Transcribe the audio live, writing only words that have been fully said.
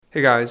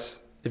Hey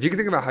guys, if you can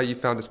think about how you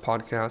found this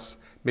podcast,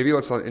 maybe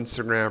it's on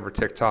Instagram or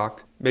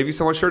TikTok, maybe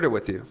someone shared it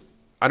with you.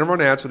 I don't run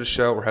ads for the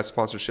show or have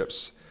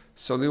sponsorships,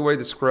 so the only way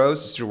this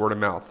grows is through word of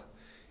mouth.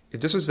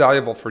 If this was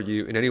valuable for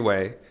you in any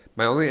way,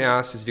 my only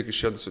ask is if you could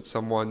share this with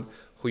someone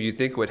who you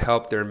think would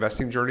help their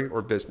investing journey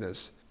or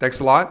business. Thanks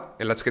a lot,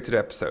 and let's get to the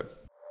episode.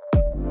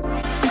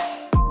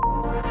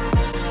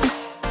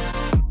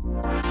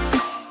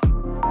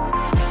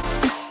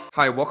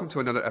 Hi, welcome to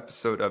another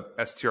episode of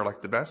STR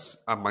Like the Best.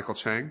 I'm Michael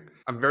Chang.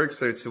 I'm very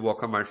excited to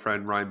welcome my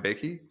friend Ryan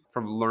Bakke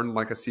from Learn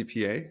Like a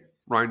CPA.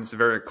 Ryan is a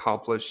very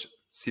accomplished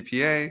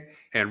CPA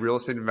and real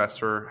estate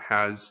investor,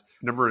 has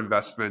a number of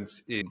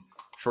investments in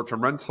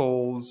short-term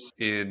rentals,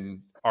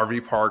 in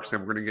RV parks,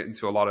 and we're going to get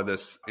into a lot of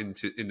this in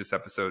this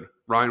episode.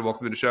 Ryan,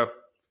 welcome to the show.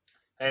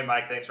 Hey,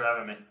 Mike. Thanks for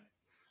having me.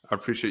 I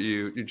appreciate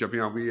you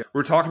jumping on. We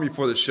were talking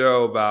before the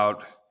show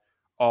about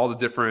all the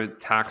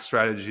different tax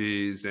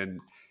strategies and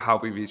how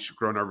we've each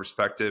grown our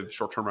respective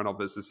short-term rental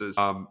businesses.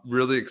 I'm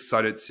really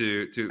excited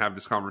to have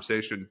this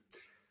conversation.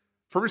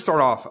 Before we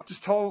start off,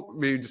 just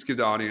give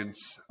the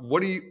audience,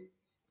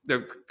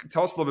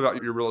 tell us a little bit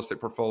about your real estate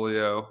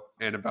portfolio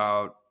and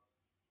about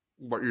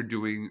what you're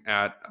doing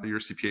at your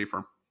CPA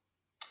firm.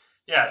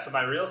 Yeah, so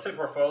my real estate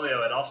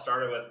portfolio, it all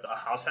started with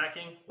house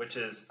hacking, which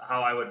is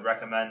how I would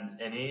recommend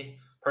any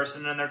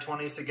person in their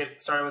 20s to get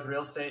started with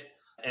real estate.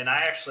 And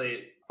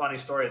funny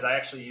story is I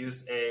actually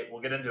used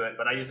we'll get into it,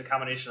 but I used a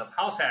combination of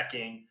house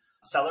hacking,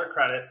 seller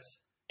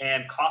credits,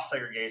 and cost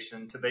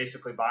segregation to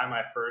basically buy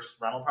my first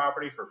rental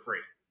property for free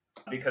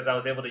because I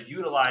was able to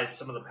utilize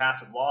some of the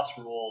passive loss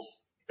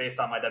rules based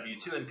on my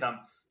W-2 income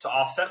to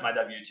offset my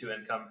W-2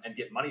 income and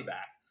get money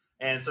back.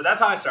 And so that's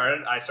how I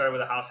started. I started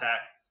with a house hack.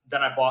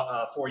 Then I bought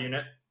a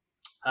 4-unit.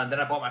 And then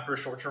I bought my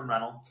first short-term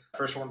rental.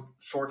 First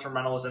short-term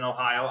rental was in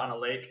Ohio on a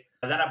lake.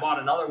 And then I bought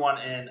another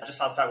one in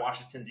just outside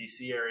Washington,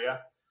 D.C.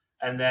 area.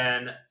 And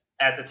then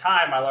at the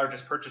time, my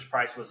largest purchase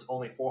price was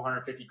only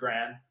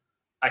 $450,000.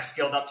 I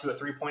scaled up to a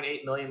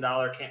 $3.8 million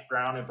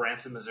campground in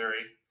Branson,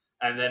 Missouri.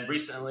 And then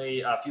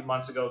recently, a few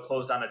months ago,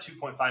 closed on a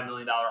 $2.5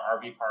 million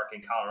RV park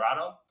in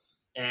Colorado.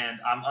 And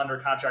I'm under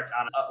contract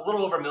on a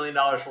little over $1 million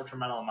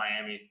short-term rental in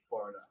Miami,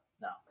 Florida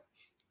now.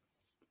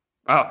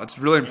 Wow, that's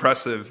really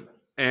impressive.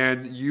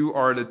 And you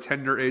are at a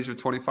tender age of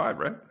 25,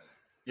 right?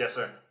 Yes,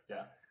 sir.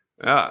 Yeah.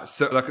 Yeah.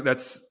 So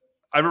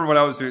I remember what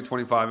I was doing at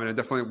 25, and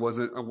I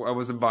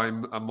wasn't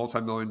buying a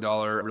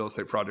multi-million-dollar real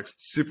estate projects.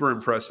 Super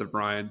impressive,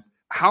 Ryan.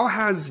 How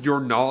has your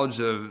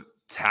knowledge of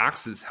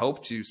taxes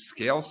helped you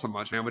scale so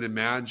much? I would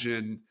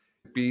imagine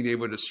being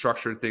able to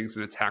structure things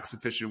in a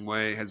tax-efficient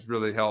way has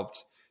really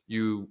helped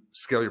you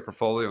scale your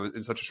portfolio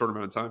in such a short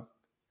amount of time.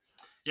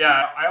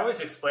 Yeah, I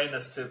always explain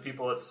this to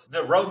people. It's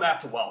the roadmap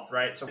to wealth,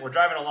 right? So we're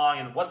driving along,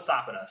 and what's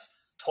stopping us?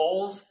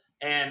 Tolls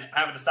and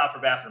having to stop for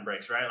bathroom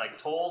breaks, right? Like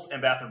tolls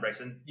and bathroom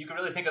breaks. And you can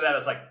really think of that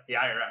as like the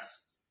IRS.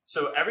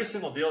 So every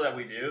single deal that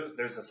we do,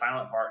 there's a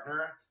silent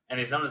partner, and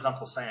he's known as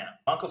Uncle Sam.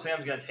 Uncle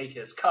Sam's going to take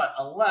his cut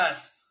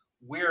unless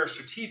we're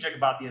strategic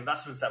about the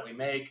investments that we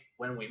make,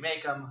 when we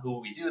make them,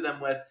 who we do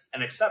them with,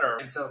 and et cetera.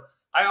 And so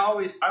I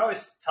always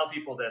tell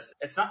people this.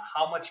 It's not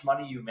how much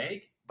money you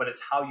make, but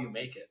it's how you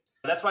make it.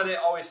 That's why they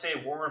always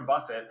say Warren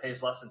Buffett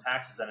pays less in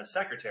taxes than his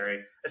secretary.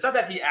 It's not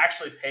that he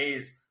actually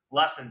pays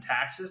less in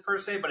taxes per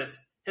se, but it's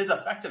his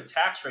effective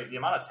tax rate, the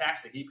amount of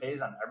tax that he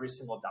pays on every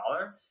single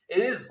dollar, it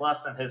is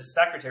less than his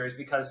secretary's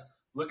because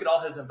look at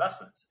all his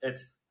investments.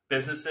 It's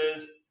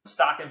businesses,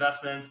 stock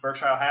investments,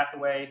 Berkshire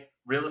Hathaway,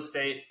 real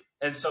estate.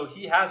 And so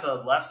he has a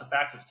less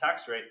effective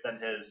tax rate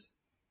than his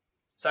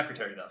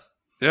secretary does.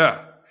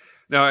 Yeah.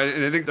 No,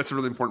 and I think that's a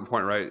really important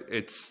point, right?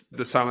 It's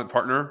the silent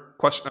partner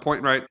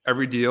point, right?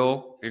 Every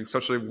deal, and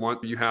especially one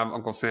you have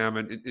Uncle Sam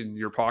in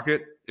your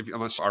pocket,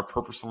 unless you are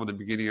purposeful in the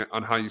beginning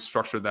on how you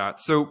structure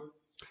that. So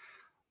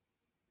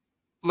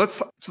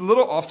it's a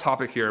little off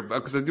topic here,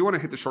 because I do want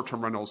to hit the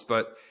short-term rentals,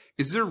 but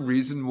is there a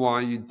reason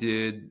why you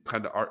did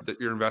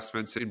your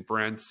investments in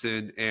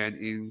Branson and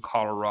in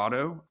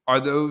Colorado? Are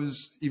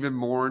those even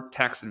more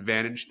tax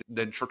advantaged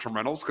than short-term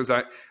rentals? Because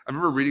I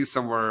remember reading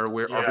somewhere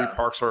where RV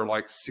parks are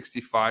like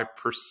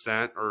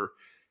 65% or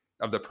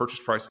of the purchase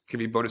price can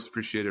be bonus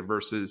depreciated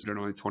versus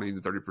generally 20 to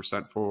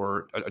 30%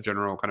 for a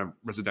general kind of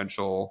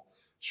residential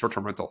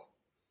short-term rental.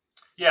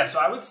 Yeah, so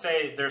I would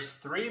say there's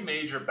 3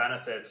 major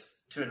benefits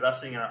to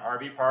investing in an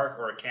RV park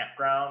or a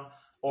campground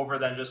over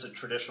than just a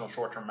traditional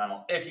short-term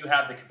rental, if you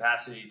have the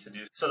capacity to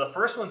do. So the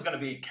first one's going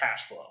to be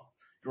cash flow,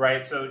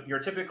 right? So your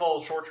typical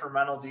short-term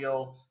rental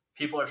deal,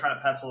 people are trying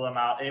to pencil them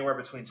out anywhere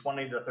between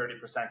 20 to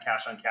 30%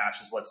 cash on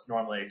cash is what's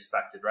normally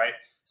expected, right?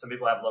 Some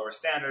people have lower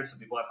standards, some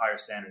people have higher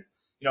standards.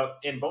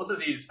 In both of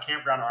these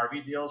campground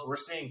RV deals, we're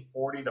seeing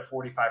 40 to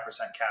 45%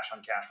 cash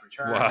on cash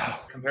return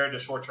compared to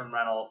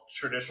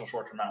traditional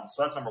short-term rentals.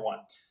 So that's number one.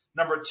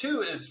 Number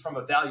 2 is from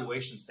a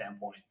valuation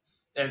standpoint.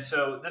 And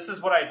so this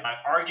is what I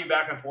argue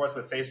back and forth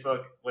with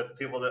Facebook, with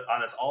people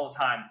on this all the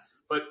time.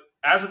 But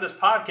as of this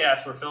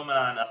podcast, we're filming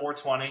on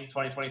 4/20,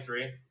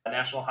 2023, a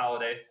national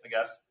holiday, I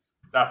guess.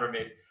 Not for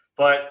me.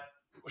 But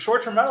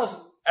short-term rentals,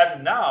 as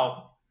of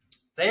now,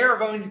 they are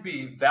going to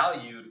be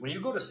valued when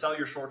you go to sell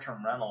your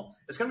short-term rental.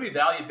 It's going to be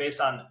valued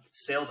based on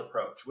sales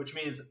approach, which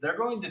means they're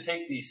going to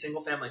take the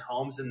single-family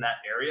homes in that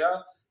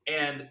area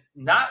and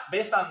not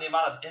based on the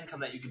amount of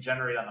income that you can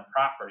generate on the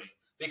property.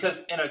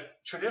 Because in a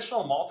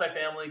traditional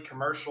multifamily,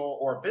 commercial,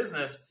 or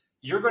business,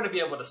 you're going to be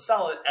able to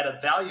sell it at a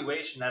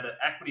valuation, at an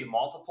equity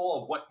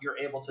multiple of what you're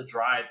able to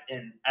drive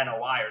in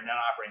NOI or net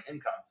operating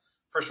income.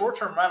 For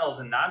short-term rentals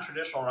in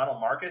non-traditional rental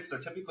markets, they're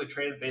typically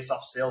traded based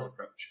off sales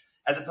approach,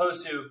 as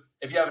opposed to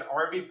if you have an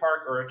RV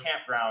park or a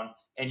campground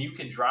and you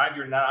can drive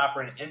your net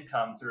operating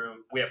income through,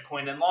 we have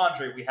coin and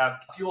laundry, we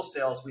have fuel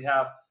sales, we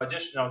have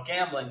additional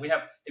gambling,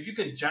 if you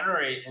can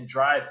generate and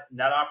drive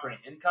net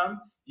operating income,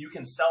 you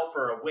can sell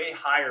for a way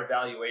higher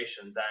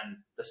valuation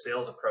than the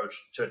sales approach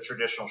to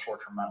traditional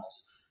short-term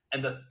rentals.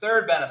 And the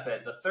third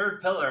benefit, the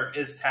third pillar,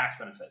 is tax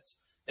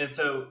benefits. And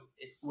so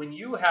when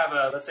you have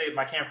let's say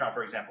my campground,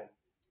 for example,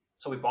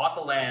 so we bought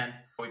the land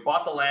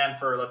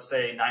for, let's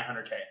say,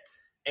 $900K,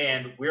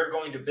 and we're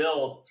going to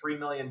build $3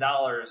 million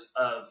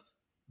of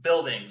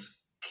buildings,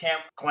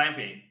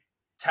 glamping,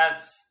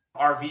 tents,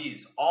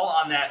 RVs, all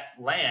on that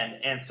land.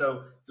 And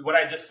so what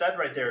I just said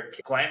right there,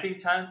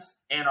 glamping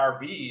tents and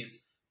RVs,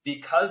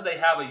 because they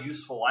have a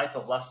useful life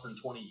of less than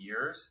 20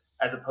 years,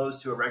 as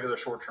opposed to a regular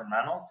short-term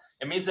rental,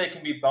 it means they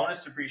can be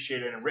bonus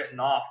depreciated and written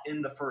off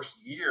in the first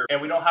year,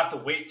 and we don't have to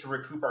wait to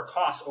recoup our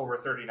costs over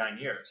 39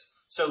 years.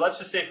 So let's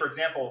just say, for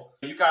example,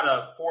 you got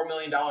a $4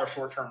 million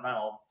short-term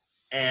rental,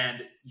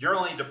 and you're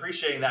only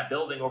depreciating that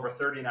building over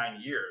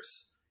 39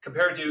 years,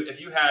 compared to if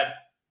you had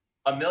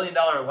 $1 million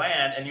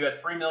land and you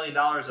had $3 million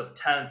of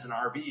tents and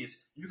RVs,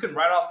 you can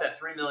write off that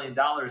 $3 million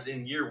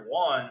in year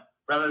one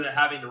rather than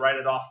having to write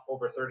it off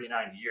over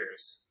 39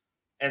 years.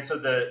 And so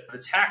the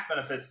tax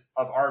benefits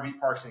of RV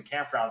parks and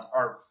campgrounds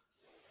are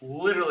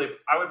literally,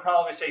 I would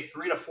probably say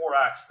 3 to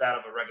 4x that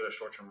of a regular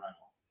short-term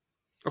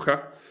rental.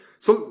 Okay.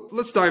 So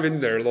let's dive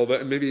in there a little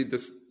bit, and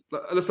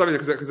let's dive in there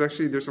because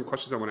actually there's some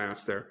questions I want to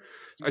ask there.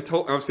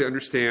 Obviously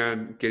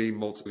understand getting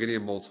a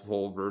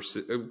multiple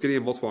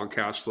on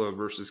cash flow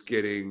versus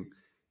getting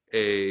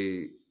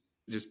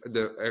just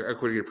the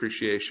equity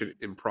appreciation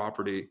in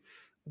property.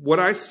 What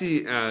I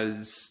see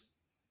as,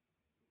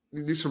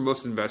 at least for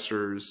most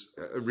investors,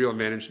 a real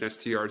advantage in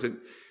STRs, and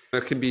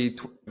it can be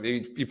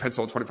maybe you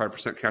pencil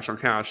 25% cash on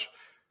cash.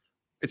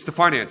 It's the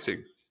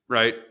financing,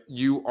 right?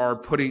 You are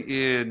putting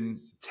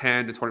in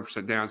 10 to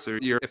 20% down. So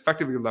you're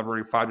effectively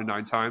levering 5 to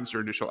 9 times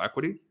your initial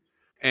equity.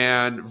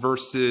 And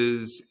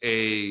versus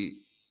a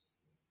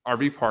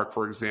RV park,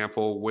 for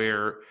example,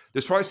 where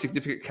there's probably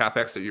significant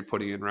CapEx that you're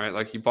putting in, right?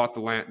 Like you bought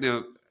the land.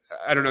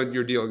 I don't know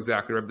your deal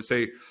exactly, right? But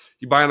say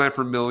you buy land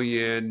for $1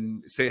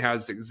 million, say it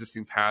has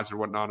existing pads or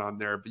whatnot on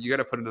there, but you got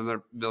to put another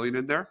 $1 million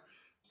in there.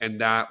 And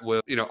that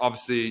will,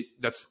 obviously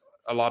that's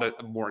a lot of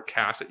more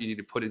cash that you need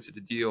to put into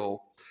the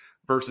deal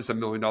versus $1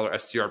 million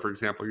STR, for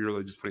example. You're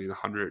really just putting in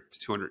 100 to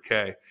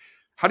 200K.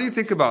 How do you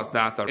think about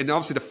that though? And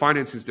obviously the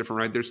financing is different,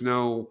 right? There's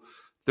no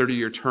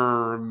 30-year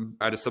term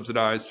at a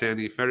subsidized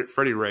Fannie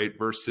Freddie rate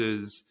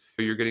versus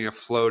you're getting a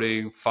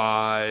floating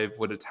 5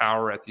 with a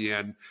tower at the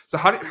end. So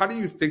how do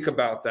you think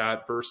about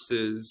that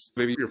versus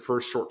maybe your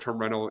first short-term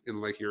rental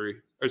in Lake Erie,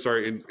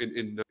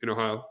 in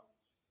Ohio?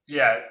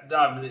 Yeah,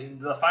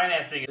 the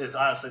financing is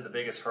honestly the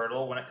biggest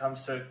hurdle when it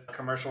comes to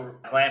commercial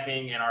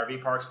glamping and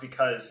RV parks,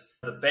 because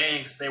the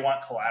banks, they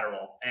want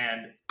collateral,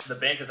 and the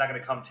bank is not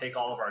going to come take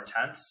all of our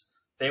tents.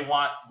 They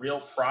want real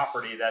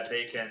property that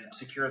they can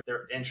secure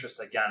their interest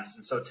against.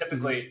 And so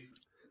typically,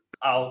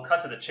 I'll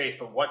cut to the chase,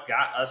 but what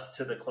got us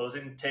to the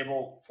closing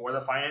table for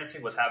the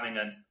financing was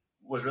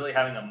really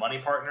having a money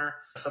partner,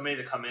 somebody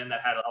to come in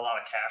that had a lot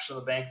of cash in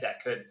the bank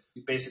that could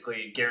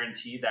basically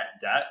guarantee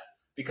that debt.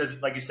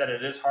 Because like you said,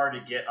 it is hard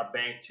to get a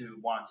bank to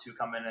want to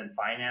come in and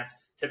finance.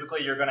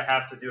 Typically, you're going to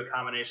have to do a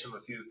combination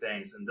of a few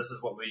things. And this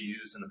is what we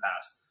used in the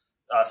past.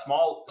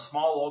 Small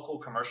local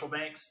commercial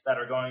banks that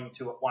are going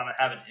to want to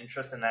have an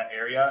interest in that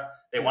area.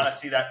 They want to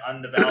see that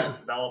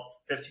undeveloped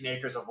 15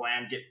 acres of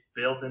land get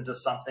built into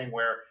something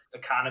where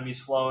economy's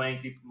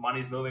flowing,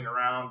 money's moving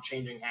around,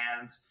 changing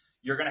hands.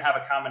 You're going to have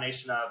a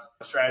combination of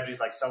strategies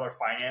like seller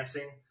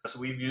financing. So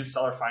we've used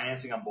seller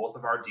financing on both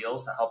of our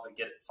deals to help it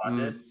get it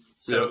funded.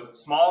 So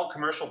small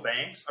commercial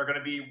banks are going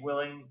to be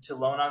willing to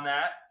loan on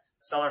that,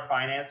 seller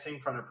financing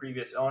from the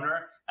previous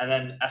owner, and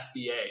then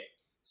SBA.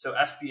 So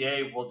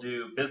SBA will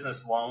do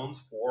business loans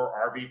for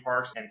RV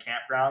parks and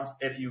campgrounds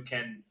if you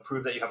can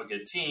prove that you have a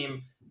good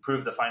team,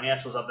 prove the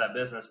financials of that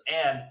business.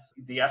 And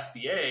the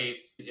SBA,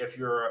 if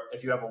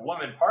you have a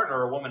woman partner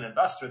or a woman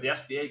investor, the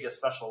SBA gives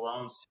special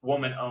loans to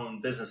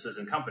woman-owned businesses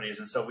and companies.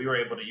 And so we were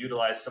able to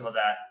utilize some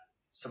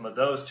of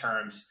those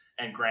terms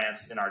and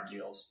grants in our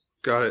deals.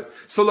 Got it.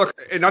 So look,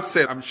 and not to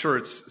say, I'm sure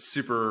it's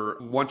super,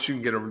 once you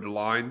can get over the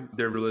line,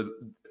 they're really,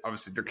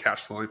 obviously they're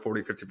cash flowing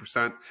 40,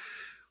 50%,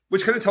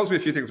 which kind of tells me a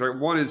few things, right?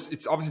 One is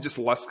it's obviously just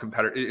less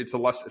competitive. It's a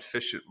less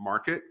efficient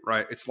market,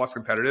 right? It's less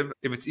competitive.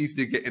 If it's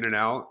easy to get in and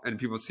out and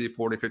people see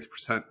 40,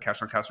 50%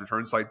 cash on cash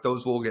returns, like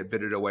those will get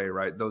bidded away,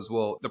 right?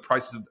 The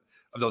prices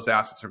of those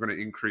assets are going to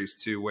increase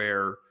to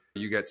where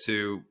you get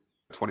to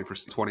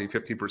 20%, 20,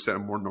 15%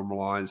 of more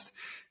normalized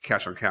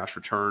cash on cash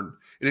return.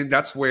 And I think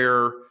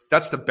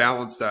that's the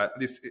balance that, at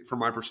least from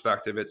my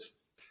perspective,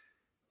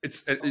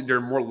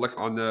 they're more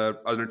on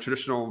the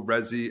traditional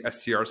resi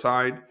STR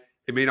side.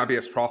 It may not be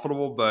as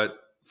profitable, but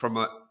from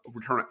a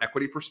return on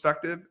equity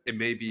perspective, it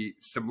may be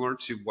similar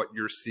to what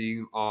you're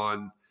seeing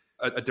on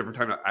a different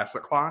type of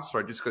asset class,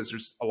 right? Just because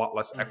there's a lot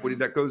less equity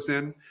that goes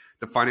in.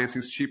 The financing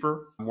is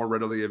cheaper, more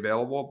readily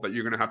available, but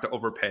you're going to have to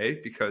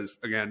overpay because,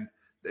 again,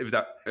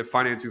 if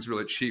financing is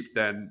really cheap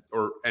and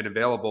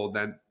available,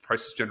 then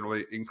prices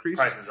generally increase.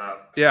 Prices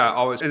up. Yeah,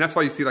 always. And that's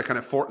why you see like kind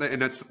of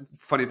and that's a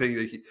funny thing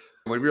that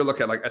when we look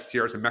at like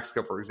STRs in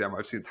Mexico, for example,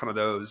 I've seen a ton of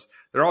those.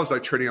 They're always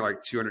like trading at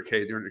like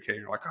 200K, 300K. And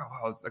you're like, oh,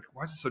 wow, like,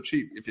 why is it so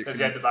cheap? Because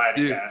you have to buy it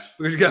in cash.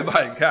 Because you got to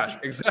buy it in cash.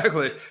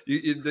 Exactly.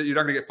 You're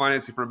not going to get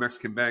financing from a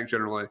Mexican bank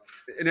generally.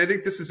 And I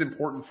think this is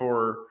important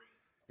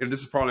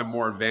this is probably a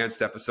more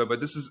advanced episode, but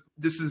this is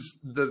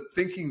the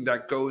thinking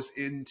that goes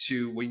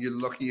into when you're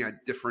looking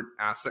at different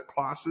asset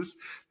classes.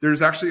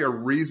 There's actually a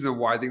reason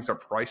why things are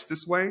priced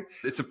this way.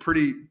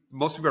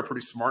 Most people are pretty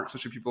smart,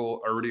 especially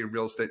people already in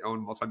real estate,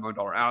 own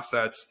multi-million-dollar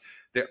assets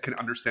that can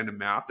understand the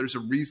math. There's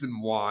a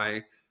reason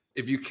why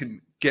if you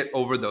can get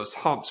over those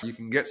humps, you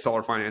can get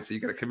seller financing.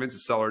 You got to convince a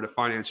seller to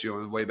finance you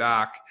on the way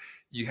back.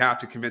 You have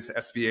to convince the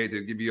SBA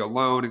to give you a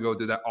loan and go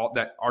through all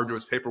that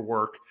arduous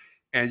paperwork.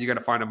 And you got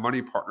to find a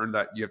money partner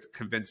that you have to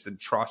convince and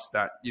trust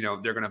that,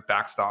 they're going to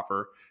backstop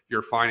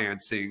your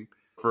financing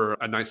for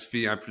a nice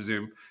fee, I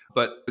presume.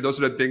 But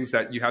those are the things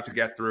that you have to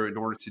get through in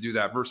order to do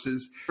that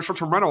versus a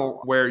short-term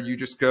rental where you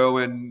just go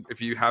and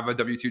if you have a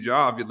W-2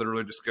 job, you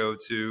literally just go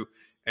to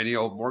any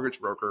old mortgage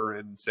broker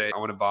and say, I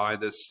want to buy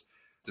this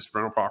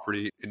rental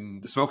property in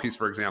the Smokies,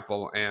 for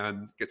example,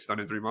 and gets done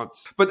in 3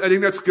 months. But I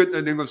think that's good.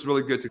 I think that's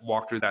really good to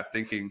walk through that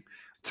thinking.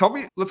 Tell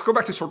me, let's go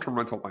back to short-term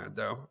rental land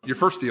though. Your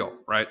first deal,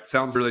 right?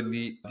 Sounds really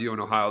neat deal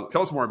in Ohio.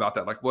 Tell us more about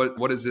that. Like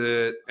what is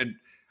it? And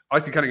I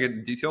like to kind of get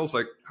into details,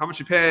 like how much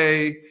you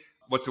pay,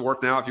 what's it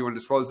worth now if you want to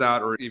disclose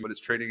that, or even what it's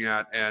trading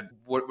at, and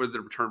what the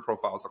return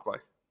profiles look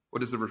like?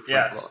 What is the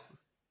return profile?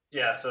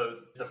 Yeah, so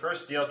the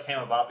first deal came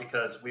about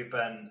because we've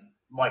been,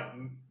 like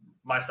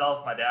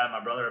myself, my dad, and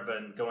my brother have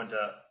been going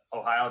to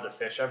Ohio to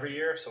fish every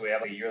year. So we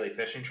have a yearly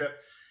fishing trip.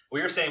 We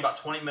were staying about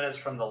 20 minutes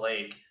from the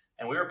lake.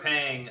 And we were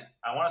paying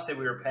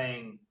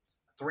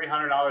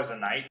 $300 a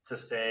night to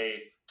stay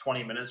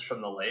 20 minutes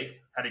from the lake.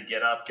 Had to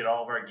get up, get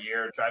all of our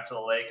gear, drive to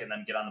the lake, and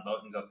then get on the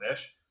boat and go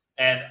fish.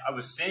 And I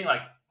was seeing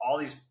like all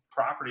these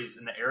properties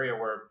in the area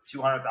were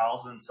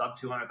 $200,000, sub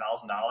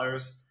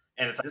 $200,000.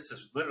 And it's like, this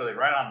is literally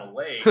right on the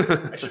lake.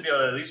 I should be able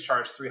to at least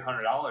charge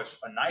 $300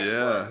 a night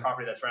for a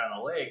property that's right on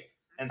the lake.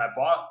 And I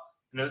bought,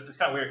 it's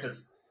kind of weird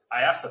because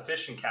I asked the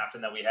fishing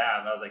captain that we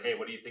have, I was like, hey,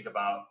 what do you think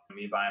about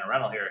me buying a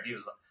rental here? He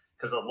was like,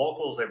 because the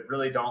locals, they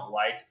really don't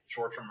like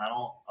short-term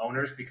rental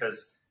owners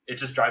because it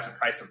just drives the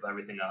price of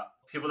everything up.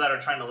 People that are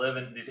trying to live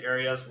in these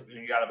areas,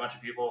 you got a bunch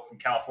of people from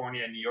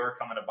California and New York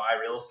coming to buy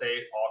real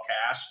estate, all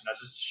cash, and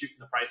that's just shooting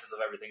the prices of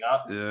everything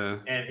up. Yeah.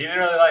 And he didn't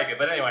really like it.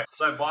 But anyway,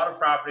 so I bought a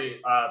property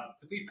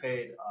to be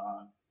paid. It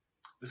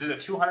was either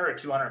 $200,000 or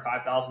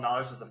 $205,000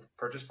 was the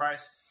purchase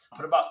price. I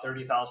put about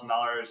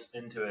 $30,000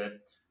 into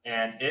it,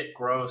 and it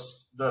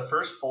grossed the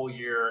first full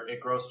year. It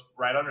grossed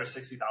right under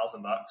 $60,000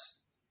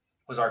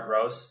 was our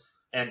gross.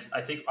 And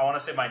I think I want to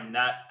say my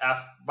net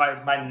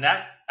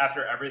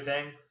after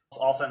everything,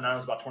 all said and done,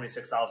 was about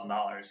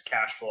 $26,000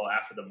 cash flow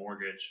after the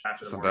mortgage,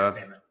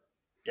 payment.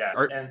 Yeah.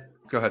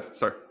 Go ahead.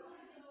 Sorry.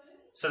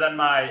 So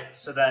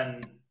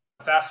then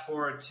fast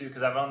forward to,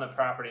 because I've owned the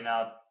property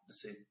now.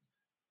 Let's see.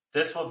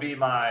 This will be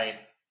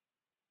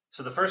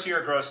so the first year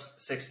it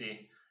grossed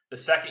 60. The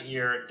second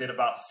year did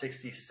about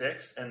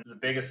 66. And the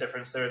biggest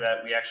difference there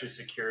that we actually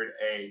secured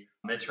a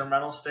midterm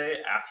rental stay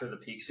after the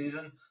peak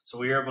season. So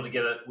we were able to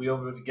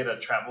get a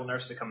travel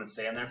nurse to come and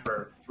stay in there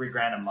for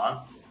 $3,000 a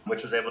month,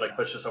 which was able to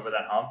push us over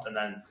that hump. And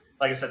then,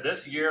 like I said,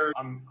 this year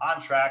I'm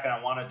on track and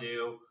I want to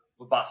do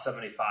about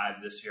 75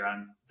 this year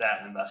on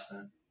that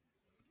investment.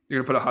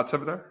 You're going to put a hot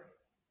tub there?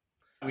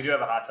 We do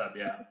have a hot tub,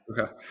 yeah.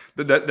 Okay.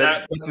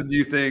 That's a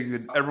new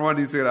thing. Everyone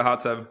needs to get a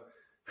hot tub.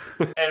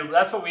 And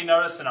that's what we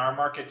noticed in our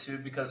market too,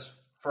 because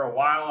for a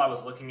while I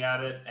was looking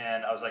at it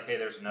and I was like, hey,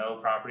 there's no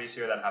properties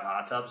here that have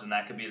hot tubs, and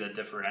that could be the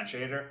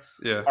differentiator.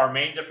 Yeah. Our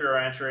main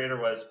differentiator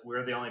was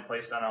we're the only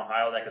place in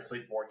Ohio that could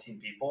sleep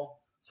 14 people.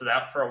 So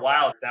that for a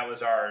while, that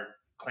was our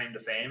claim to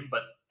fame.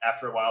 But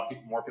after a while,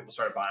 more people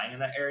started buying in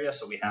that area.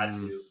 So we had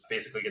to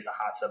basically get the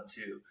hot tub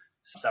to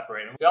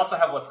separate them. We also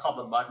have what's called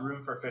the mud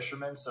room for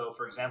fishermen. So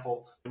for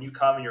example, when you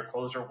come and your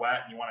clothes are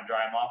wet and you want to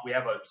dry them off, we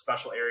have a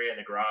special area in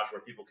the garage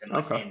where people can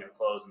clean their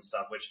clothes and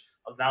stuff, which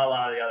not a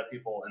lot of the other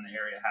people in the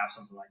area have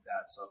something like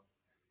that. So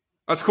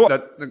that's cool.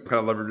 That kind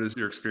of leverages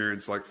your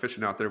experience, like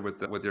fishing out there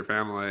with your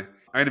family.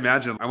 I can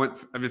imagine.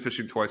 I've been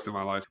fishing twice in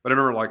my life, but I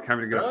remember like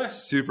having to get a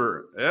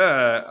super.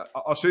 Yeah,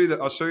 I'll show you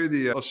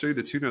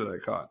the tuna that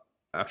I caught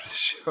after the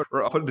show,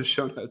 or I'll put it in the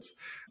show notes.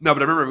 No,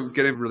 but I remember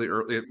getting really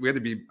early. We had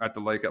to be at the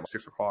lake at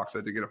 6 o'clock, so I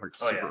had to get up like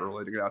super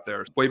early to get out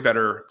there. Way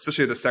better,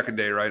 especially the second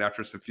day, right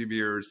after a few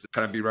beers, to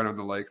kind of be right on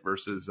the lake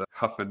versus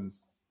huffing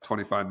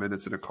 25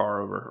 minutes in a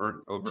car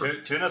over.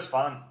 Tuna's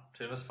fun.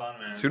 Tuna's fun,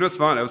 man. Tuna's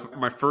fun. It was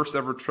my first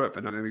ever trip,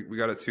 and I think we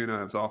got a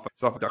tuna. It's off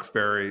of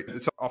Duxbury.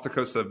 It's off the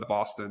coast of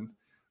Boston.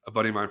 A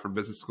buddy of mine from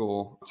business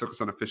school took us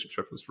on a fishing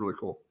trip. It was really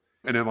cool.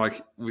 And then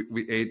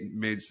we ate,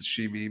 made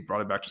sashimi, brought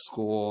it back to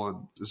school, and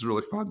it was a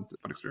really fun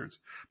experience.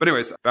 But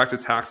anyways, back to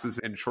taxes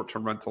and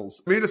short-term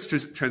rentals. Made us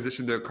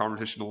transition to a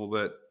conversation a little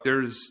bit.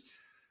 There's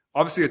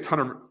obviously a ton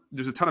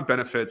of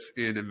benefits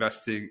in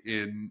investing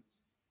in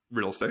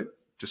real estate,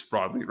 just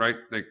broadly, right?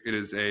 Like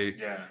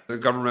the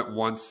government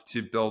wants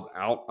to build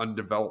out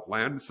undeveloped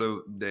land,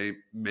 so they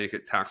make the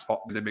tax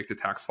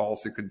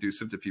policy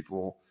conducive to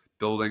people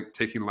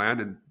taking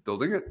land and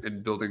building it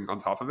and building on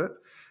top of it.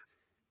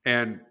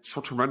 And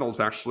short-term rentals,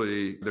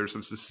 actually, there's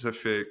some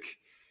specific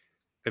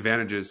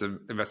advantages of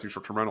investing in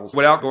short-term rentals.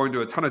 Without going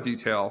into a ton of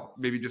detail,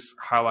 maybe just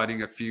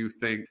highlighting a few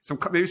things,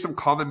 maybe some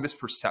common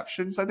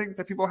misperceptions I think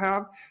that people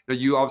have. Now,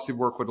 you obviously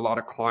work with a lot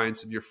of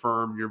clients in your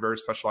firm. You're very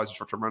specialized in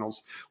short-term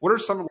rentals. What are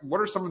some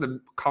of the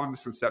common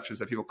misconceptions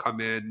that people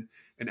come in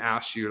and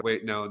ask you,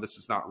 wait, no, this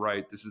is not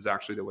right. This is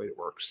actually the way it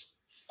works?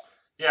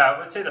 Yeah, I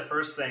would say the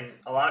first thing,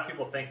 a lot of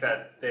people think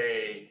that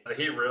they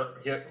hear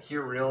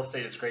real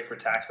estate is great for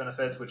tax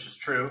benefits, which is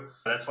true.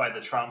 That's why the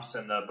Trumps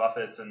and the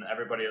Buffetts and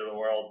everybody in the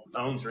world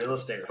owns real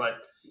estate. But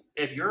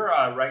if you're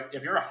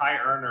a high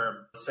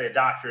earner, say a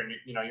doctor, and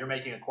you're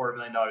making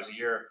 $250,000 a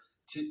year,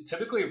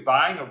 typically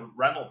buying a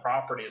rental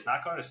property is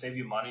not going to save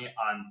you money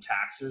on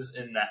taxes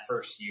in that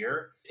first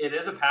year. It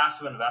is a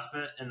passive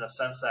investment in the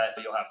sense that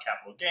you'll have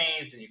capital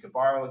gains and you can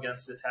borrow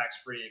against it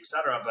tax-free, et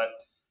cetera. But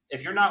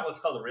if you're not what's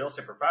called a real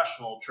estate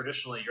professional,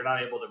 traditionally, you're not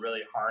able to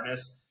really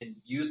harness and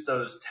use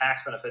those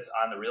tax benefits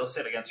on the real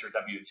estate against your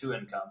W-2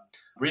 income.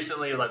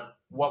 Recently,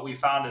 what we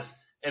found is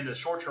in the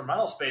short-term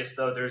rental space,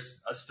 though,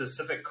 there's a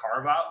specific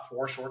carve-out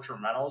for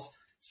short-term rentals.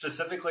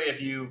 Specifically,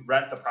 if you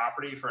rent the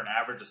property for an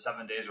average of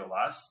 7 days or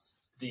less,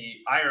 the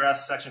IRS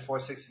Section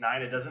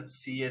 469, it doesn't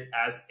see it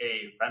as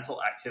a rental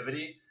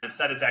activity.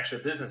 Instead, it's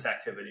actually a business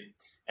activity.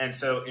 And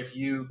so if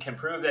you can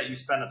prove that you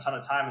spend a ton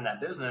of time in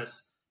that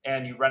business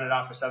and you rent it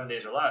out for 7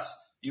 days or less,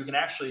 you can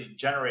actually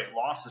generate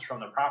losses from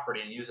the property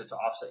and use it to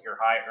offset your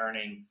high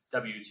earning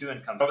W-2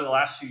 income. Over the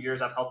last 2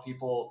 years, I've helped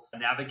people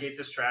navigate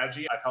this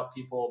strategy. I've helped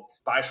people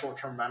buy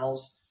short-term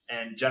rentals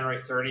and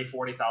generate $30,000,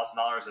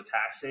 $40,000 of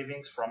tax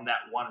savings from that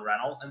one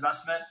rental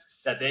investment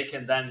that they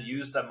can then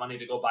use that money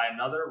to go buy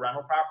another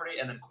rental property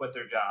and then quit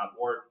their job.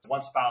 Or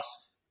one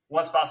spouse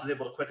is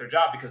able to quit their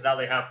job because now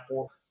they have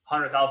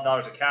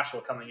 $400,000 of cash flow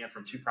coming in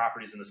from 2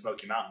 properties in the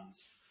Smoky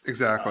Mountains.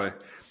 Exactly.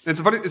 It's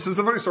a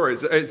funny story.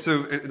 So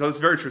that's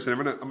very interesting.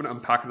 I'm gonna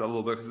unpack it a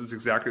little bit because it's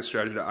exactly the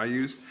strategy that I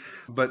used.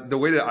 But the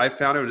way that I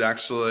found it was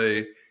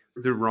actually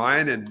through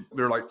Ryan, and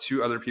there are like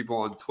 2 other people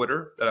on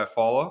Twitter that I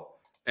follow.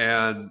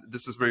 And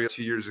this was maybe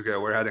 2 years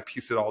ago where I had to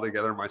piece it all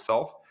together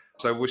myself.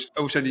 So I wish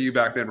I knew you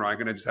back then, Ryan. I'm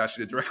gonna just ask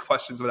you the direct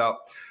questions without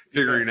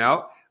figuring it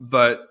out.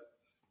 But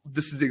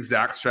this is the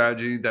exact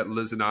strategy that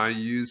Liz and I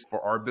use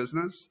for our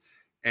business.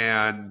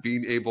 And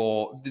being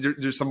able,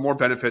 there's some more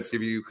benefits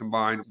if you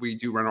combine. We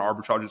do rental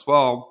arbitrage as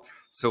well.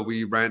 So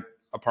we rent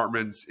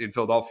apartments in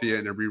Philadelphia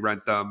and then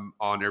re-rent them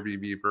on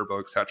Airbnb, Vrbo,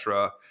 et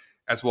cetera,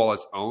 as well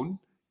as own.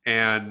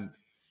 And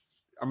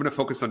I'm going to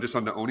focus on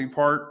the owning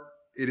part.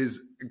 It is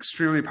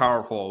extremely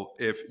powerful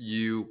if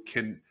you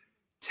can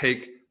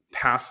take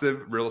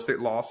passive real estate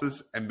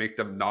losses and make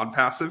them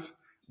non-passive.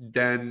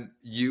 Then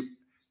it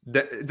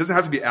doesn't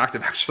have to be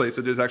active, actually.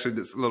 So there's actually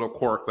this little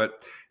quirk.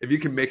 But if you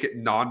can make it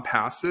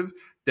non-passive,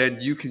 then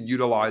you can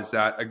utilize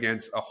that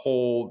against a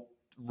whole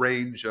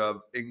range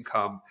of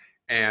income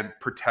and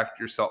protect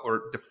yourself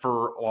or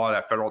defer a lot of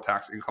that federal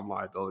tax income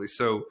liability.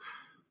 So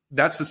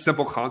that's the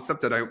simple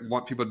concept that I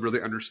want people to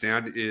really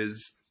understand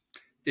is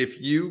if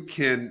you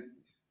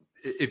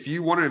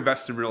want to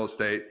invest in real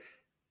estate,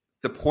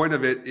 the point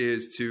of it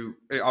is to,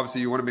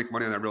 obviously you want to make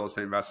money on that real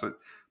estate investment,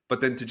 but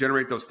then to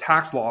generate those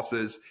tax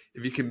losses,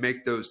 if you can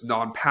make those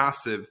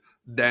non-passive,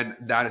 then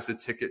that is the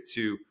ticket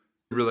to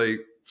really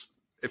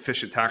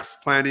efficient tax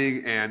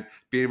planning and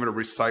being able to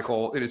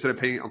recycle, and instead of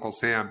paying Uncle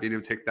Sam, being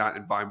able to take that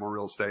and buy more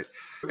real estate.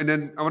 And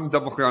then I want to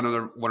double click on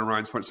another one of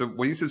Ryan's points. So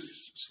when you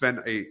spend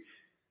a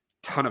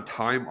ton of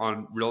time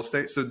on real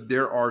estate, so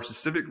there are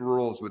specific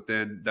rules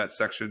within that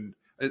section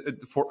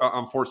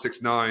on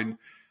 469.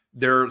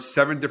 There are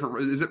 7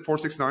 different, is it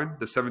 469?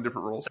 The 7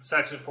 different rules?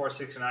 Section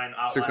 469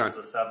 outlines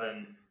the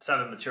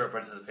seven material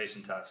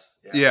participation tests.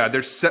 Yeah,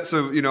 there's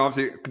so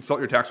obviously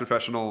consult your tax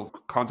professional,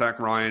 contact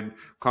Ryan,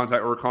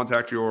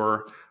 contact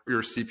your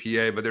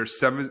CPA. But there's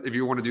 7. If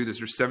you want to do this,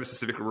 there's 7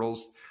 specific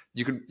rules.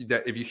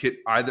 That if you hit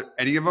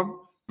any of them,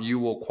 you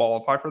will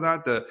qualify for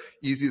that. The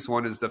easiest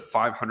one is the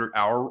 500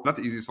 hour. Not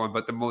the easiest one,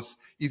 but the most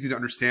easy to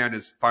understand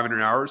is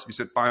 500 hours. If you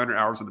spent 500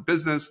 hours in the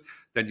business,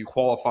 then you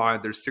qualify.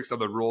 There's 6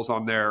 other rules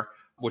on there,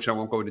 which I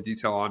won't go into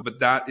detail on, but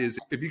that is,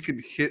 if you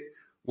can hit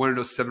one of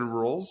those 7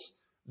 rules,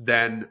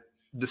 then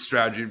the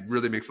strategy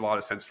really makes a lot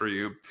of sense for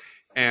you.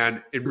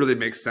 And it really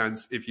makes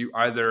sense if you're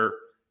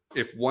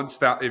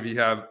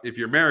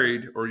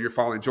married or you're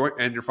filing joint,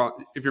 and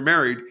if you're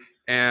married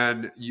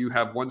and you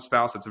have one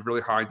spouse that's a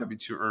really high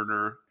W-2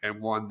 earner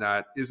and one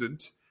that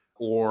isn't,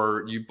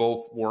 or you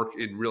both work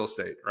in real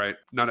estate, right?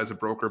 Not as a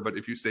broker, but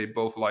if you say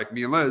both, like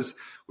me and Liz,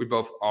 we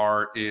both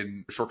are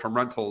in short-term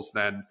rentals,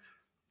 then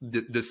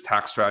this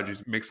tax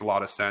strategy makes a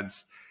lot of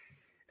sense.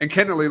 And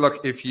candidly,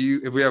 look, if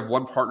we have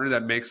one partner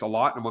that makes a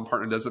lot and one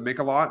partner doesn't make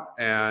a lot,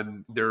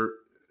 and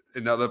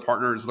another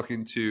partner is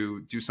looking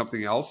to do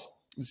something else,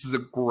 this is a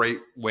great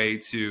way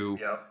to,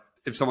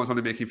 if someone's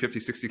only making 50,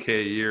 60K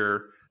a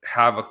year,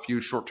 have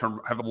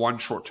one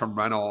short-term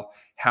rental,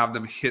 have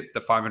them hit the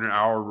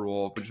 500-hour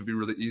rule, which would be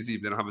really easy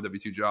if they don't have a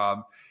W-2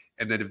 job.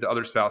 And then if the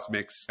other spouse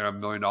makes $1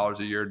 million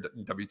a year,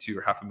 W-2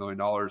 or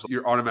 $500,000,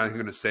 you're automatically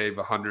going to save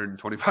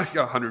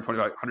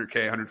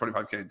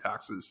 125K in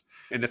taxes.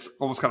 And it's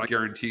almost kind of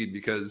guaranteed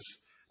because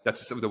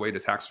that's just the way the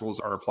tax rules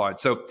are applied.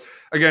 So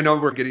again, I know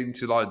we're getting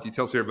into a lot of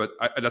details here, but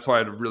that's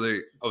why I was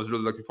really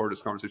looking forward to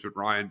this conversation with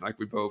Ryan. Like,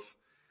 we both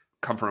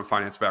come from a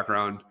finance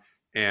background,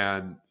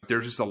 and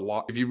there's just a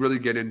lot. If you really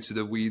get into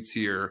the weeds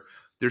here,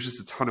 there's just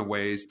a ton of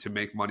ways to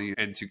make money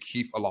and to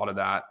keep a lot of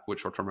that with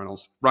short-term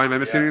rentals. Ryan, am I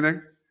missing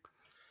anything?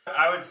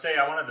 I would say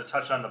I wanted to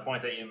touch on the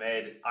point that you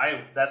made.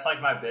 That's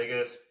like my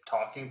biggest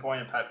talking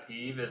point and pet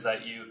peeve is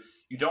that you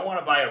don't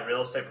want to buy a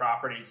real estate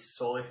property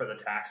solely for the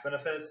tax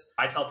benefits.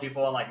 I tell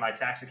people in like my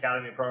tax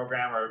academy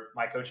program or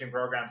my coaching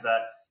programs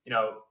that,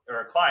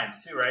 or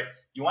clients too, right?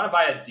 You want to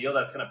buy a deal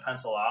that's going to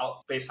pencil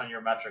out based on your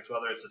metrics,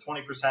 whether it's a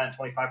 20%,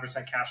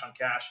 25% cash on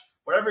cash,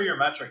 whatever your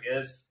metric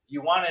is,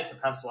 you want it to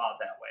pencil out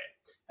that way.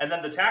 And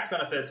then the tax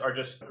benefits are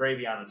just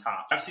gravy on the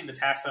top. I've seen the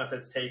tax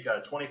benefits take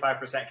a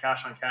 25%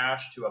 cash on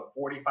cash to a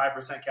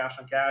 45% cash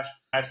on cash.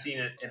 I've seen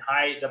it in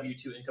high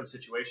W-2 income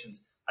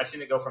situations. I've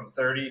seen it go from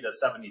 30 to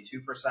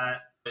 72%.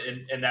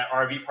 In that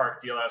RV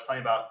park deal I was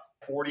telling you about,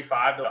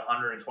 45 to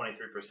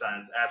 123%.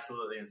 It's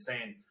absolutely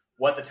insane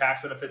what the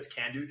tax benefits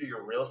can do to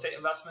your real estate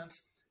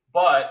investments.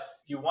 But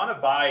you want to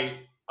buy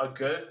a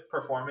good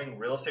performing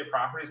real estate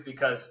properties,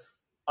 because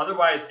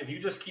otherwise, if you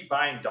just keep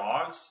buying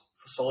dogs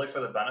solely for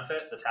the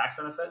benefit, the tax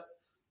benefit,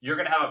 you're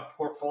going to have a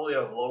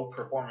portfolio of low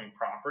performing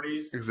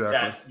properties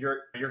that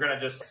you're going to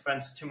just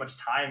spend too much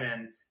time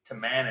in to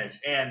manage.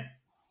 And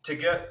to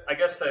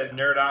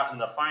nerd out in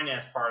the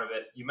finance part of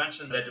it, you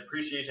mentioned that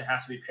depreciation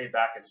has to be paid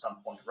back at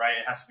some point, right?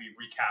 It has to be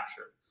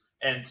recaptured.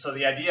 And so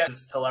the idea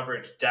is to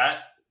leverage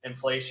debt,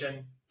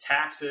 inflation,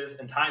 taxes,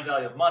 and time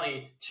value of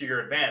money to your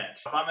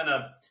advantage. If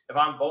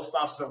I'm both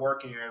spouses are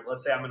working, or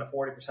let's say I'm in a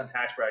 40%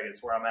 tax bracket,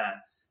 it's where I'm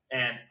at,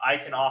 and I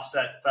can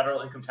offset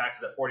federal income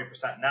taxes at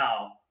 40%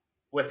 now,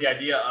 with the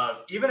idea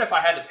of, even if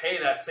I had to pay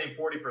that same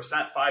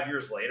 40% 5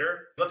 years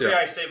later, let's say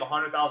I save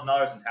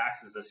 $100,000 in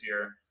taxes this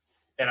year,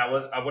 and I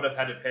would have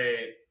had to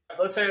pay,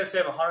 let's say I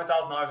save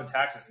 $100,000 in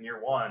taxes in year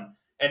one,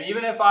 and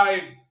even if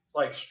I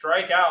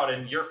strike out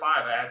in year 5,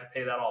 I have to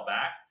pay that all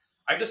back.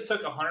 I just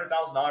took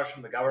 $100,000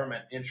 from the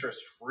government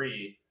interest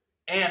free.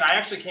 And I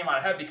actually came out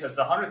ahead because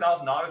the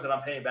 $100,000 that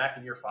I'm paying back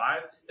in year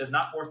 5 is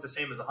not worth the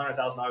same as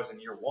 $100,000 in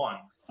year 1.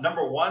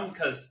 Number one,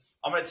 because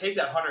I'm going to take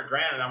that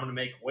 $100,000 and I'm going to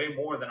make way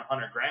more than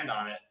 $100,000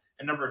 on it.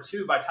 And number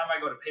two, by the time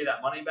I go to pay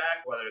that money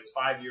back, whether it's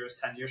 5 years,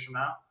 10 years from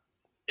now,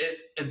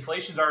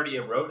 inflation's already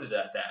eroded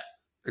at that.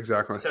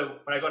 Exactly. So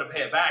when I go to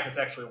pay it back, it's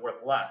actually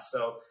worth less.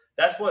 So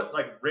that's what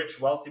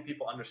rich, wealthy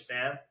people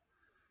understand,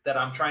 that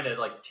I'm trying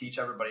to teach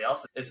everybody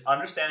else, is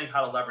understanding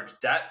how to leverage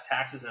debt,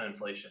 taxes, and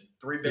inflation.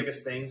 3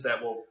 biggest things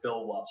that will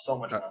build wealth, so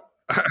much wealth.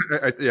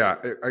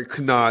 I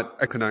could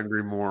not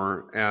agree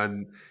more.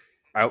 And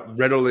I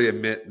readily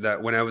admit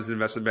that when I was in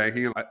investment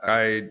banking,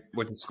 I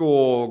went to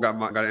school, got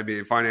an MBA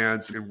in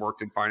finance, and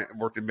worked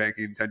in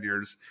banking 10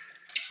 years.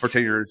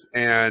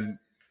 And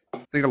I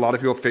think a lot of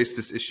people face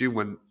this issue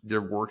when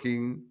they're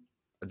working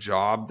a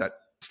job that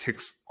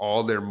takes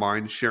all their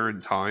mind share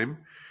and time.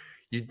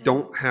 You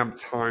don't have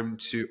time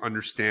to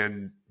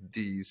understand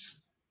these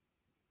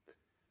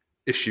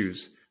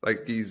issues,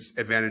 like these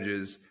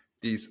advantages,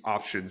 these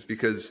options,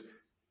 because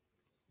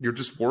you're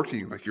just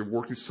working, you're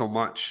working so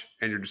much,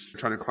 and you're just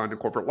trying to climb the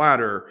corporate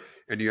ladder,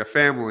 and you have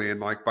family. And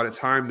by the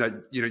time that,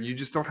 you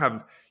just don't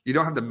have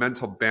the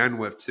mental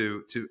bandwidth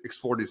to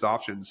explore these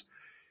options.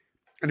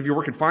 And if you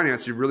work in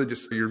finance,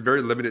 you're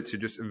very limited to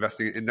just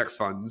investing in index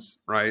funds,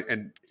 right?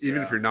 And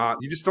even if you're not,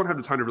 you just don't have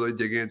the time to really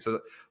dig in. So a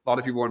lot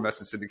of people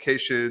invest in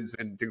syndications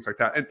and things like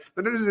that. And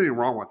there's anything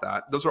wrong with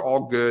that. Those are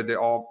all good.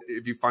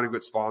 If you find a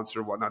good sponsor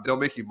or whatnot, they'll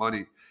make you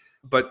money.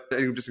 But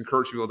I just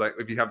encourage people that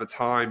if you have the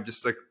time,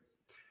 just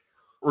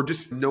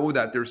know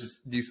that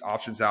there's these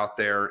options out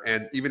there.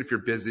 And even if you're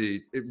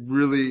busy, it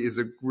really is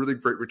a really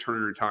great return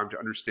on your time to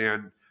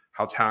understand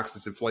how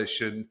taxes,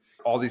 inflation,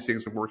 all these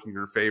things are working in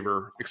your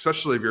favor,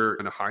 especially if you're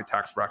in a high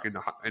tax bracket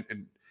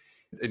and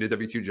in a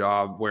W-2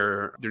 job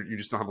where you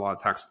just don't have a lot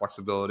of tax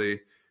flexibility.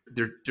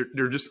 There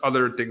are just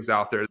other things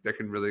out there that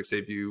can really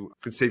save you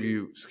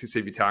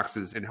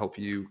taxes and help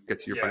you get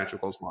to your financial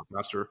goals a lot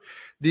faster.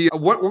 The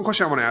one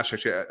question I want to ask,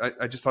 actually,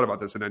 I just thought about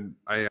this, and then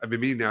I've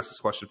been meaning to ask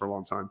this question for a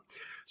long time.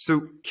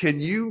 So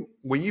when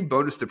you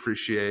bonus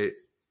depreciate,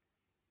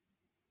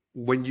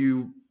 when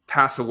you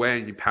pass away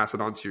and you pass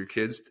it on to your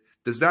kids,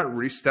 does that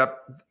restep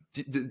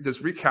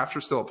Does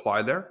recapture still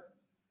apply there?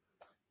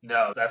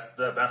 No, that's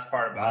the best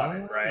part about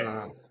it,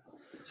 right?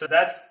 So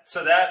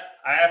that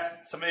I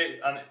asked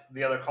somebody on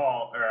the other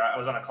call, or I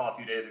was on a call a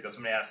few days ago.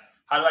 Somebody asked,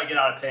 "How do I get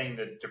out of paying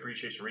the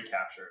depreciation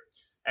recapture?"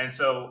 And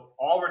so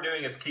all we're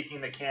doing is kicking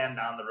the can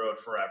down the road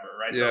forever,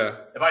 right? Yeah.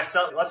 So if I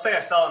sell, let's say I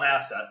sell an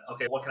asset,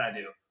 okay, what can I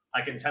do?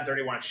 I can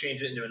 1031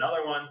 exchange it into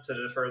another one to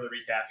defer the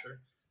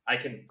recapture. I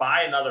can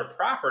buy another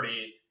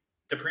property,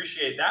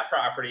 depreciate that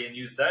property, and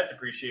use that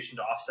depreciation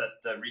to offset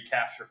the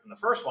recapture from the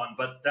first one.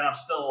 But then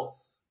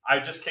I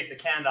just kicked the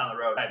can down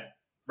the road. I had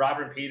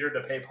Robert and Peter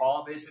to pay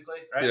Paul, basically,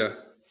 right? Yeah.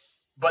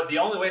 But the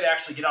only way to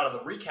actually get out of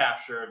the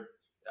recapture,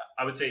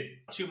 I would say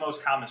two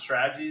most common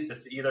strategies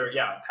is to either,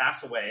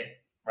 pass away,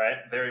 right?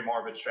 Very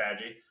morbid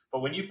strategy.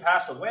 But when you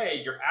pass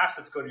away, your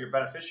assets go to your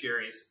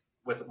beneficiaries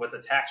with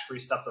a tax-free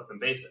stepped up in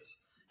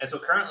basis. And so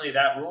currently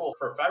that rule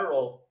for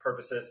federal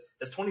purposes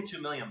is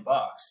 $22 million.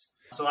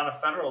 So on a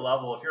federal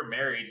level, if you're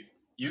married,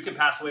 you can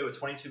pass away with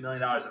 $22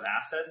 million of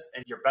assets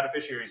and your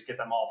beneficiaries get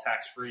them all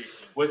tax-free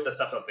with the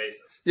stepped up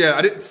basis. Yeah,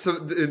 I didn't. So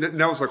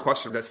that was my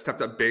question. That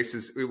stepped up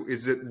basis,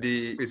 is it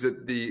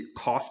the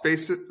cost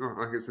basis?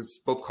 Oh, I guess it's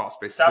both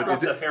cost basis. Stepped up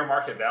to fair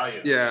market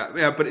value.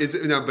 Yeah. But is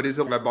it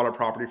if I bought a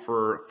property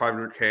for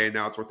 $500K,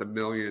 now it's worth $1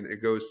 million,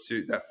 it goes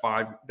to that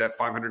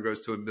 500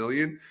 goes to $1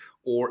 million,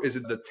 or is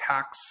it the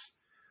tax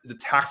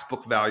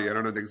book value? I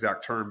don't know the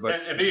exact term, but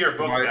it'd be your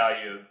book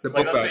value.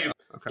 Let's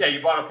say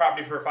you bought a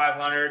property for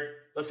 500.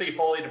 Let's say you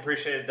fully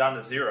depreciated down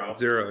to zero.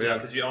 Yeah.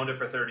 Because you owned it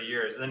for 30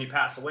 years, and then you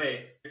pass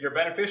away. Your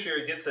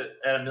beneficiary gets it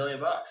at $1 million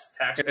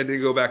tax. And then you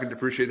go back and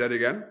depreciate that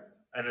again?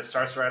 And it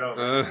starts right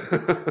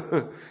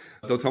over.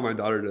 Don't tell my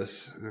daughter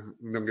this.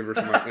 Don't give her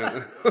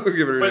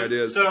give her any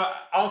ideas. So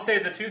I'll say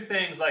the two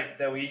things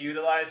that we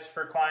utilize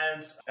for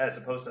clients, as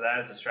opposed to that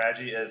as a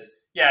strategy, is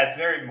it's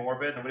very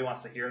morbid. Nobody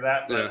wants to hear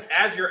that. But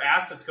as your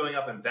assets going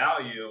up in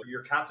value,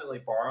 you're constantly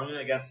borrowing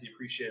against the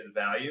appreciated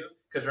value.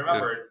 Because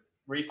remember,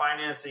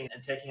 refinancing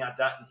and taking out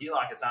debt and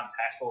HELOC is not a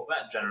taxable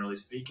event, generally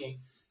speaking.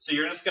 So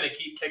you're just going to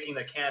keep kicking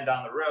the can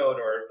down the road,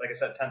 or like I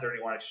said,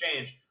 1031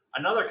 exchange.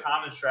 Another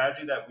common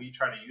strategy that we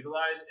try to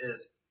utilize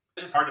is,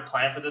 it's hard to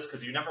plan for this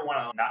because you never want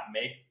to not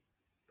make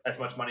as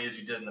much money as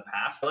you did in the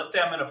past. But let's say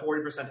I'm in a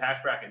 40% tax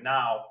bracket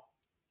now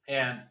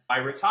and I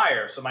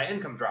retire, so my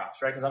income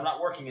drops, right? Because I'm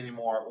not working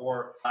anymore,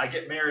 or I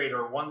get married,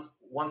 or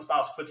one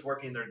spouse quits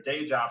working their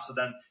day job, so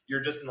then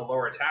you're just in the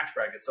lower tax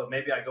bracket. So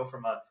maybe I go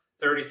from a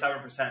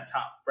 37%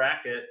 top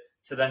bracket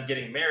to then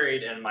getting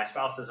married and my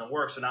spouse doesn't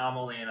work, so now I'm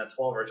only in a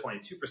 12 or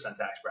 22%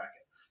 tax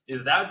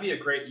bracket. That would be a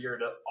great year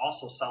to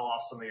also sell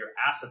off some of your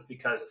assets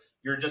because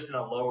you're just in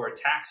a lower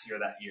tax year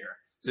that year.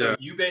 So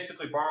you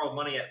basically borrowed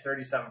money at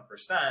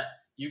 37%,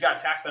 you got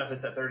tax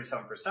benefits at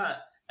 37%,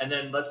 and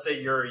then let's say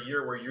you're a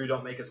year where you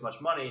don't make as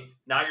much money,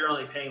 now you're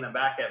only paying them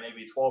back at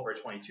maybe 12 or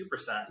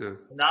 22%. Yeah.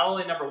 Not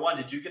only, number one,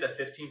 did you get a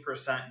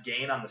 15%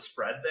 gain on the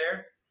spread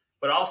there,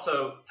 but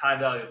also time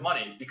value of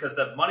money, because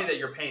the money that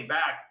you're paying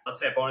back,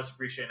 let's say a bonus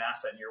depreciating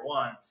asset in year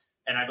one,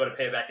 and I go to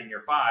pay it back in year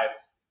 5,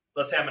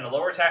 let's say I'm in a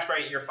lower tax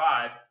bracket in year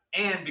 5,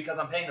 and because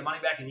I'm paying the money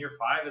back in year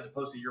 5 as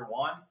opposed to year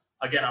 1,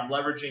 again, I'm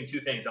leveraging two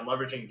things. I'm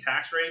leveraging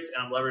tax rates,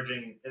 and I'm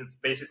leveraging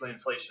basically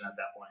inflation at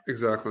that point.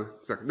 Exactly.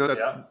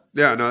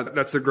 No,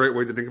 that's a great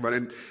way to think about it.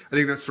 And I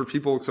think that's for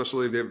people,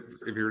 especially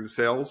if you're in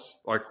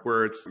sales, like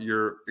where it's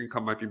your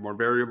income might be more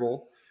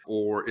variable,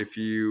 or if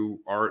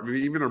you are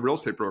maybe even a real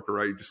estate broker,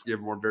 right? You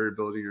have more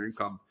variability in your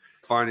income.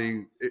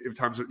 Finding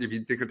if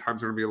you think of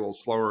times are going to be a little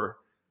slower,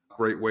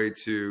 great way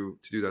to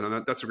do that.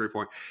 And that's a great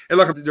point. And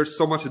look, there's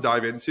so much to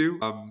dive into.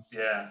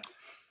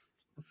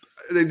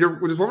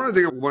 There's one other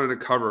thing I wanted to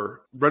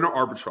cover: rental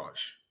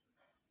arbitrage.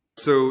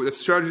 So it's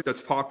a strategy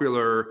that's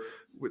popular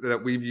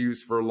that we've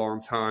used for a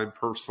long time.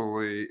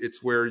 Personally,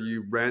 it's where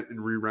you rent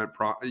and re-rent.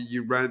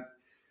 You rent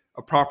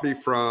a property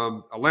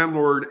from a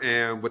landlord,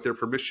 and with their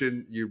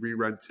permission, you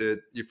re-rent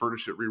it, you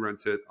furnish it,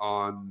 re-rent it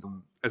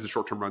on as a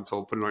short-term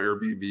rental, put it on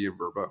Airbnb and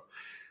Vrbo.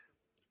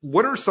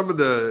 What are some of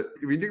the,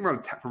 if you think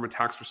about it from a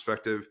tax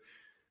perspective,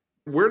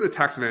 what are some of the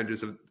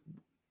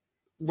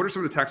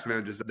tax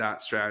advantages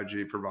that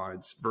strategy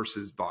provides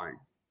versus buying?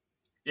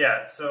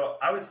 Yeah, so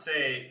I would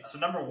say,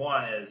 number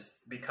one is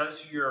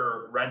because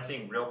you're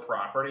renting real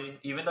property,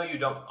 even though you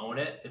don't own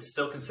it, it's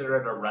still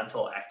considered a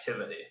rental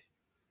activity,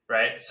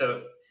 right?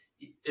 So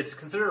it's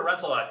considered a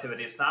rental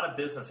activity. It's not a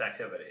business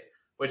activity,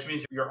 which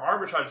means your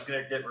arbitrage is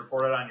going to get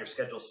reported on your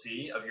Schedule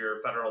C of your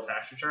federal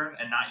tax return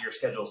and not your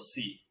Schedule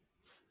C.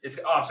 It's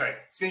going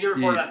to get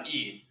reported on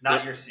E,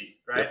 not your C,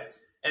 right? Yep.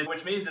 And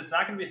which means it's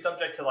not going to be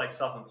subject to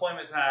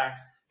self-employment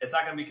tax. It's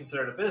not going to be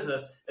considered a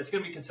business. It's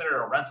going to be considered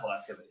a rental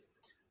activity,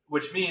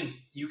 which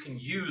means you can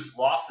use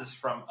losses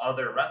from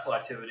other rental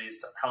activities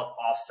to help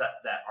offset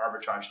that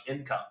arbitrage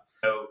income.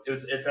 So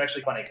it's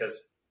actually funny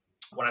because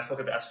when I spoke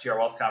at the STR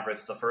Wealth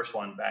Conference, the first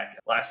one back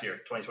last year,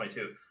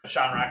 2022,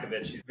 Sean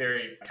Rakovich, he's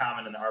very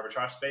common in the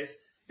arbitrage space.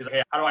 He's like,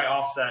 hey, how do I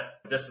offset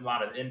this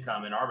amount of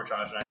income in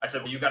arbitrage? And I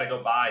said, well, you got to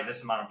go buy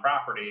this amount of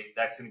property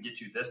that's going to get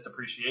you this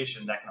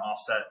depreciation that can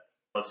offset,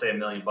 let's say $1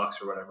 million or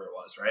whatever it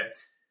was, right?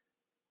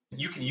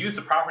 You can use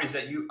the properties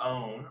that you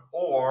own,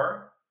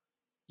 or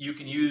you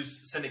can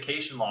use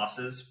syndication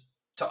losses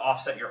to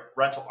offset your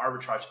rental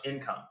arbitrage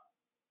income,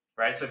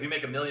 right? So if you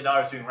make $1 million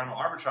doing rental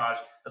arbitrage,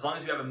 as long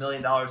as you have $1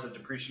 million of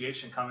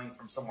depreciation coming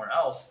from somewhere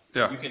else,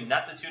 you can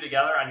net the two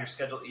together on your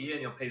Schedule E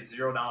and you'll pay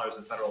 $0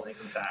 in federal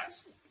income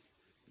tax.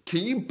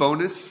 Can you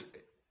bonus?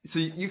 So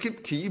you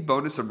can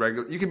bonus a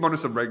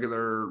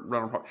regular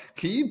rental property.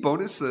 Can you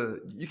bonus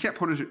you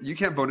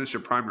can't bonus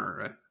your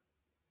primary, right?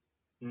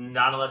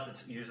 Not unless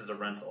it's used as a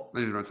rental.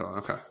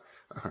 Okay.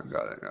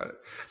 Got it.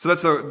 So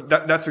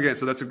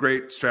that's a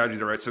great strategy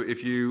there, right? So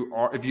if you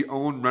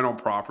own rental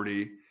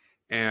property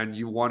and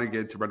you want to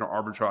get into rental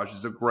arbitrage,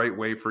 it's a great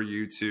way for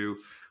you to,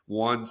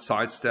 one,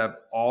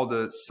 sidestep all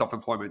the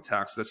self-employment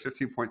tax. So that's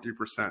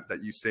 15.3%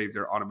 that you save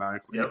there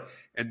automatically. Yep.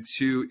 And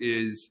two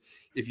is,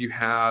 if you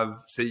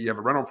have, say you have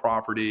a rental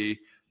property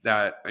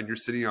and you're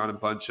sitting on a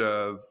bunch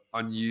of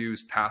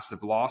unused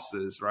passive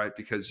losses, right?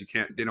 Because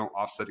they don't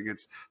offset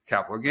against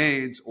capital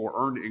gains or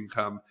earned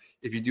income.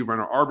 If you do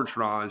rental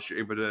arbitrage, you're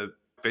able to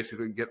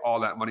basically get all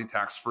that money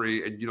tax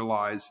free and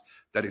utilize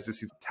that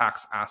existing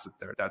tax asset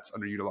there that's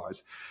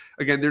underutilized.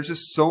 Again, there's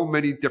just so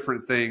many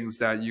different things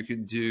that you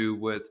can do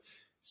with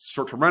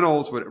short-term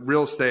rentals, with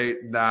real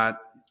estate, that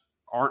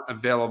aren't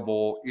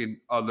available in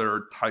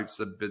other types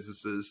of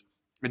businesses,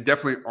 and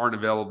definitely aren't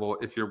available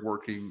if you're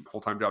working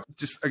full-time jobs.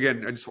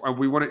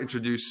 We want to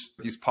introduce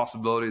these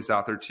possibilities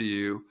out there to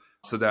you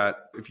so that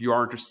if you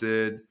are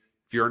interested,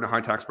 if you're in a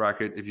high tax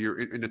bracket, if you're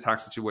in a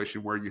tax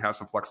situation where you have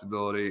some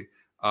flexibility,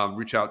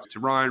 reach out to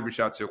Ryan, reach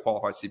out to a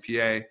qualified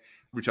CPA,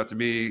 reach out to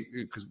me,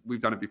 because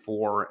we've done it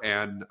before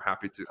and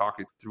happy to talk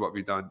you through what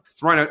we've done.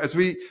 So Ryan, and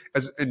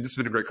this has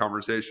been a great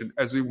conversation.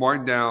 As we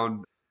wind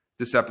down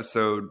this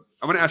episode,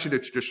 I'm going to ask you the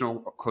traditional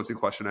closing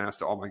question I ask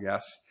to all my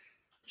guests.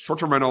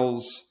 Short-term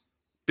rentals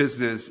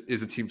business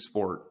is a team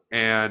sport,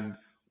 and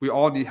we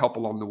all need help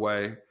along the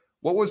way.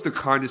 What was the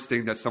kindest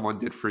thing that someone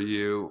did for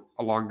you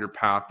along your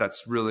path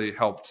that's really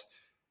helped,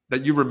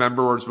 that you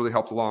remember, or has really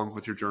helped along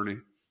with your journey?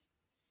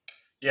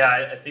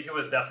 Yeah, I think it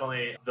was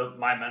definitely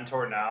my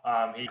mentor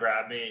now. He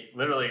grabbed me,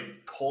 literally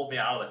pulled me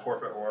out of the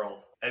corporate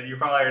world. And you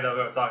probably already know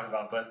what I'm talking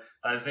about, but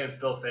his name is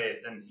Bill Faith.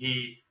 And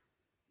he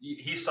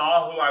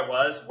saw who I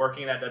was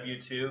working at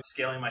W2,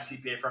 scaling my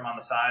CPA firm on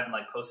the side and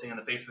like posting in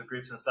the Facebook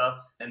groups and stuff.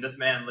 And this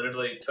man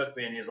literally took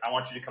me and he's like, I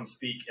want you to come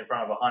speak in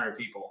front of 100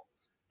 people.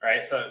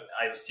 Right. So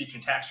I was teaching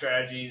tax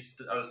strategies.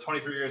 I was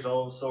 23 years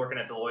old, still working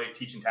at Deloitte,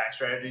 teaching tax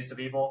strategies to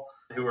people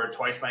who were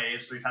twice my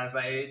age, 3 times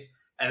my age.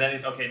 And then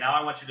he's okay, now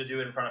I want you to do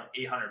it in front of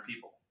 800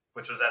 people,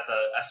 which was at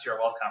the STR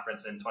Wealth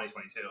Conference in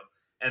 2022.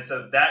 And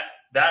so that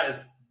has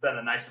been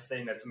the nicest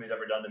thing that somebody's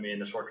ever done to me in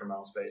the short-term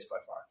rental space by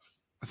far.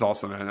 That's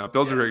awesome, man.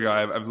 Bill's a great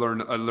guy. I've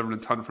learned a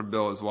ton from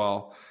Bill as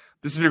well.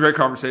 This has been a great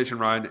conversation,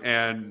 Ryan.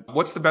 And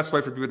what's the best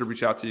way for people to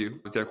reach out to you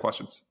if they have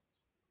questions?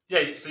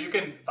 Yeah, so you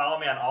can follow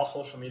me on all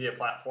social media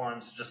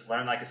platforms. Just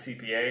Learn Like a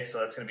CPA. So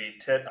that's going to be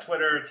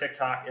Twitter,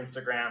 TikTok,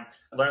 Instagram,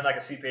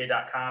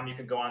 learnlikeacpa.com. You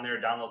can go on there,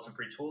 download some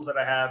free tools that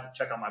I have,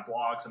 check out my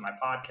blogs and my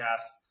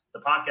podcast. The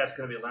podcast is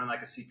going to be Learn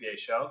Like a CPA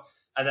show.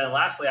 And then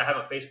lastly, I have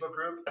a Facebook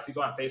group. If you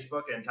go on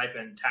Facebook and type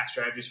in tax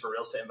strategies for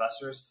real estate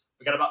investors,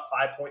 we got about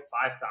 5.5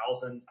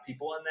 thousand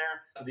people in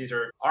there. So these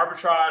are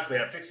arbitrage, we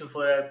have fix and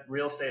flip,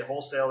 real estate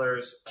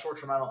wholesalers,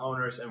 short-term rental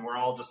owners, and we're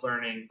all just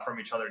learning from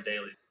each other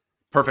daily.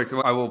 Perfect.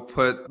 I will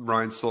put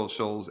Ryan's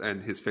socials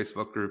and his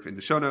Facebook group in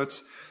the show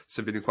notes.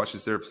 So if you have any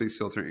questions there,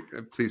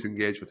 please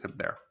engage with him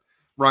there.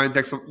 Ryan,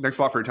 thanks a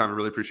lot for your time. I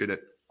really appreciate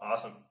it.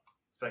 Awesome.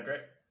 It's been great.